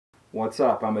What's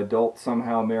up? I'm adult,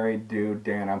 somehow married dude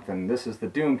Dan Umpton. This is the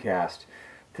Doomcast.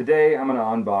 Today I'm going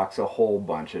to unbox a whole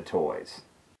bunch of toys.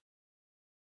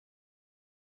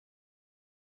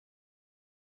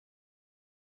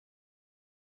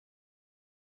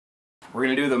 We're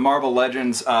going to do the Marvel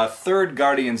Legends third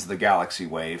Guardians of the Galaxy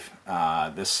wave.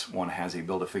 This one has a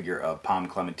Build-A-Figure of Palm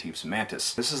Clementif's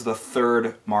Mantis. This is the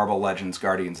third Marvel Legends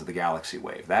Guardians of the Galaxy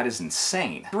wave. That is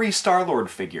insane. 3 Star-Lord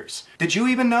figures. Did you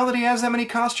even know that he has that many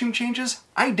costume changes?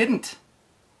 I didn't.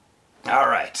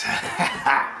 Alright.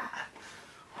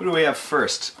 Who do we have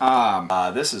first?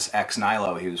 This is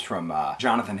Nilo. He was from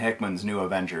Jonathan Hickman's New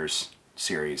Avengers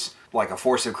series. Like a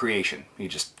force of creation. He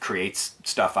just creates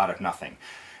stuff out of nothing.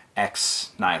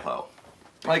 Nilo.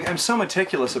 Like, I'm so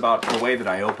meticulous about the way that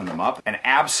I open them up. An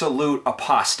absolute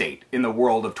apostate in the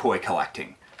world of toy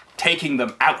collecting. Taking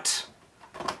them out.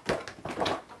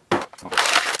 Oh.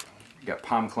 You got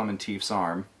Palm Clementif's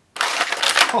arm.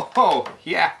 Oh,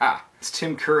 yeah! It's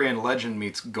Tim Curry and Legend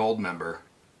meets Goldmember.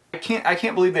 I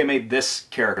can't believe they made this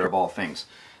character of all things.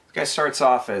 This guy starts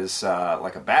off as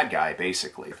like a bad guy,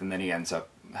 basically, and then he ends up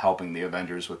helping the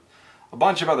Avengers with a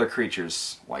bunch of other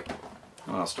creatures, like...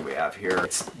 What else do we have here?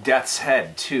 It's Death's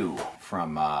Head 2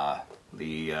 from the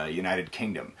United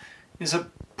Kingdom. He's a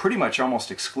pretty much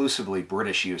almost exclusively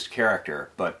British-used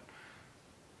character, but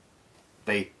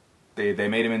they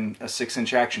made him in a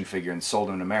 6-inch action figure and sold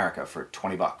him in America for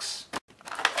 20 bucks.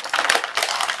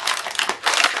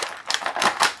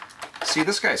 See,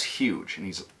 this guy's huge and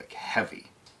he's like heavy.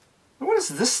 What is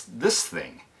this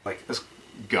thing? Like this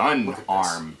gun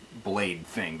arm blade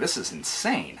thing. This is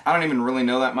insane. I don't even really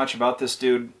know that much about this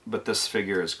dude, but this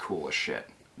figure is cool as shit.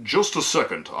 Just a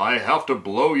second, I have to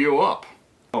blow you up.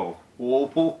 Oh,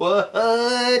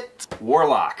 what?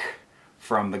 Warlock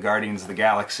from the Guardians of the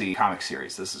Galaxy comic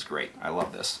series. This is great. I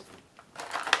love this.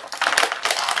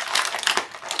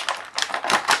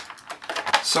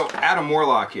 So Adam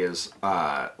Warlock is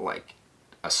like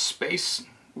a space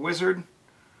wizard,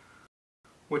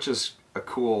 which is a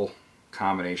cool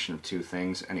combination of two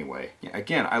things. Anyway, yeah,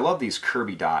 again, I love these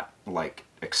Kirby dot like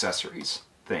accessories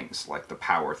things, like the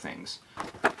power things.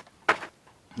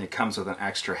 It comes with an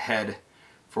extra head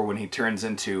for when he turns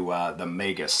into the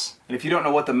Magus. And if you don't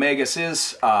know what the Magus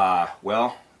is,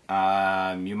 well,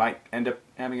 you might end up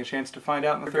having a chance to find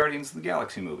out in the Guardians of the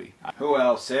Galaxy movie. Who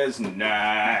else is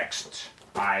next?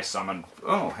 I summon...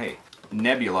 Oh, hey.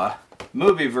 Nebula.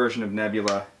 Movie version of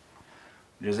Nebula,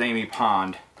 which is Amy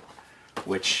Pond,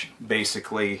 which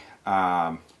basically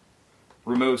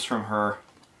removes from her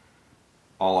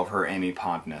all of her Amy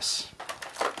Pondness.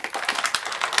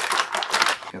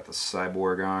 Got the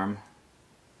cyborg arm.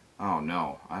 Oh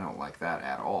no, I don't like that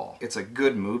at all. It's a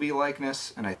good movie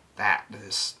likeness, and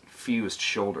this fused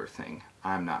shoulder thing,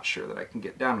 I'm not sure that I can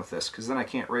get down with this, because then I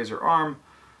can't raise her arm.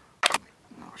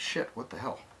 Oh shit, what the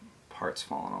hell? Parts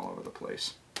falling all over the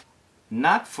place.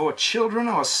 Not for children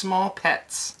or small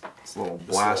pets. This little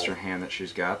blaster hand that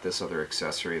she's got, this other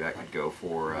accessory that could go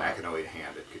for Mechanoid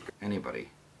hand, it could go. Anybody.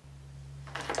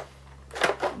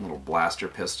 A little blaster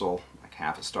pistol, like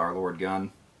half a Star-Lord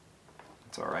gun.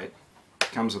 That's alright.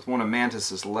 Comes with one of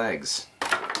Mantis's legs.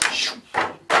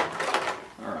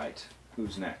 Alright,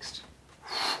 who's next?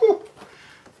 Whew.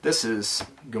 This is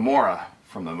Gamora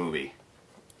from the movie.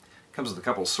 Comes with a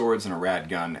couple swords and a rad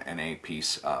gun and a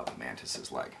piece of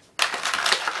Mantis's leg.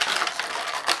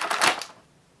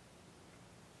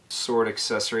 Sword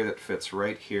accessory that fits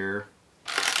right here.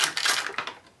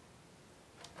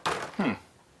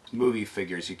 Movie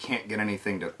figures, you can't get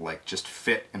anything to like just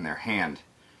fit in their hand.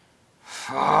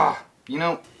 You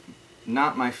know,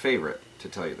 not my favorite, to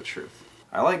tell you the truth.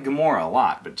 I like Gamora a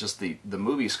lot, but just the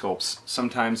movie sculpts,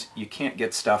 sometimes you can't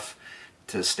get stuff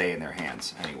to stay in their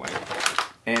hands anyway.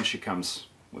 And she comes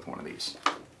with one of these.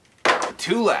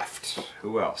 2 left.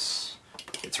 Who else?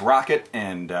 It's Rocket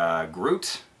and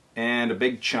Groot, and a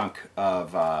big chunk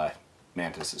of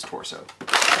Mantis's torso.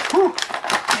 Whew.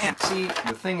 Man, see,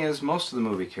 the thing is, most of the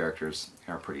movie characters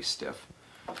are pretty stiff.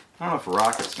 I don't know if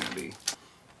Rocket's gonna be.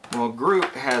 Well, Groot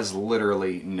has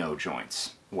literally no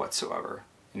joints whatsoever,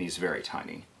 and he's very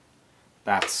tiny.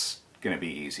 That's gonna be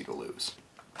easy to lose.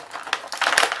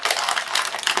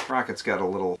 Rocket's got a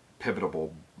little pivotable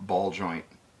ball joint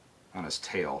on his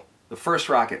tail. The first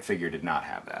Rocket figure did not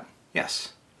have that.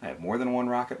 Yes, I have more than one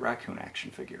Rocket Raccoon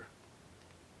action figure.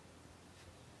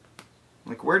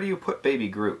 Like, where do you put Baby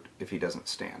Groot if he doesn't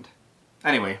stand?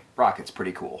 Anyway, Rocket's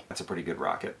pretty cool. That's a pretty good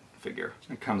Rocket figure.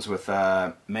 It comes with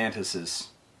Mantis's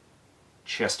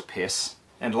chest piece.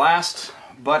 And last,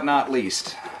 but not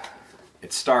least,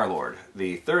 it's Star-Lord,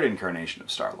 the third incarnation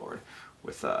of Star-Lord,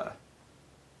 with a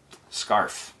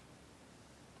scarf.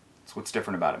 So what's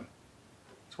different about him?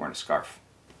 wearing a scarf.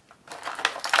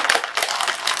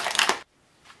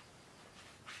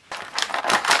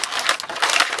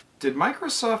 Did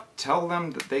Microsoft tell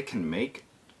them that they can make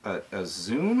a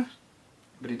Zune,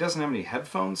 but he doesn't have any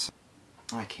headphones?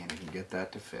 I can't even get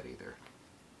that to fit either.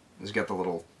 He's got the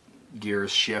little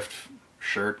gears shift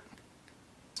shirt.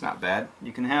 It's not bad.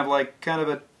 You can have like kind of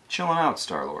a chilling out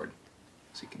Star-Lord.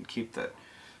 So he can keep the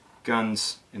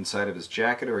guns inside of his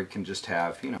jacket, or he can just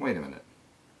have, you know, wait a minute.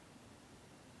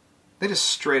 They just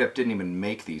straight up didn't even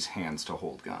make these hands to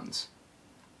hold guns.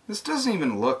 This doesn't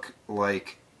even look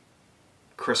like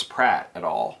Chris Pratt at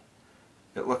all.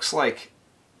 It looks like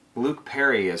Luke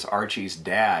Perry as Archie's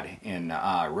dad in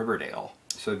Riverdale.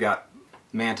 So we've got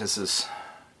Mantis's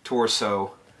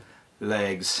torso,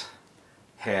 legs,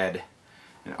 head,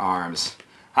 and arms.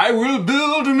 I will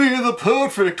build me the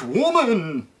perfect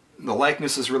woman! The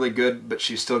likeness is really good, but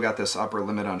she's still got this upper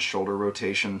limit on shoulder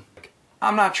rotation.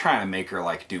 I'm not trying to make her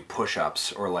like do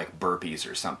push-ups or like burpees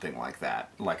or something like that.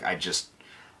 Like I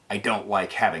don't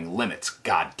like having limits,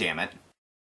 god damn it.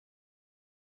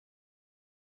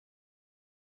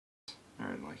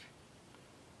 Alright, like,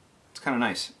 it's kind of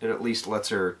nice. It at least lets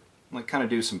her like kind of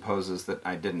do some poses that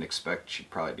I didn't expect she'd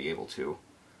probably be able to.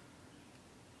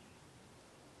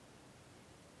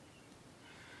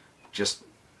 Just,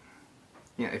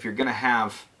 yeah, if you're gonna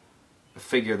have a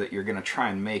figure that you're gonna try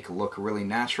and make look really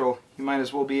natural, you might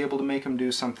as well be able to make him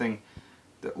do something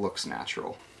that looks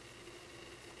natural.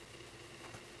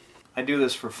 I do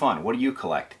this for fun. What do you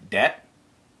collect? Debt?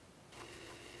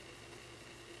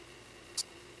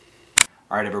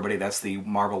 Alright everybody, that's the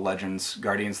Marvel Legends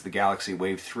Guardians of the Galaxy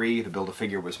Wave 3. The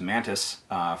Build-A-Figure was Mantis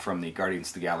from the Guardians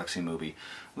of the Galaxy movie.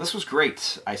 This was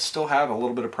great. I still have a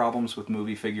little bit of problems with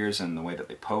movie figures and the way that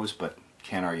they pose, but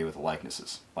can't argue with the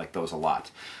likenesses. Like those a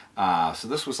lot. So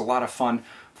this was a lot of fun.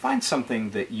 Find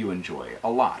something that you enjoy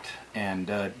a lot and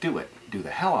do it. Do the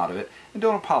hell out of it and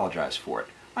don't apologize for it.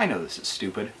 I know this is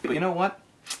stupid, but you know what?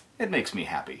 It makes me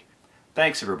happy.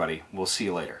 Thanks everybody. We'll see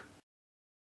you later.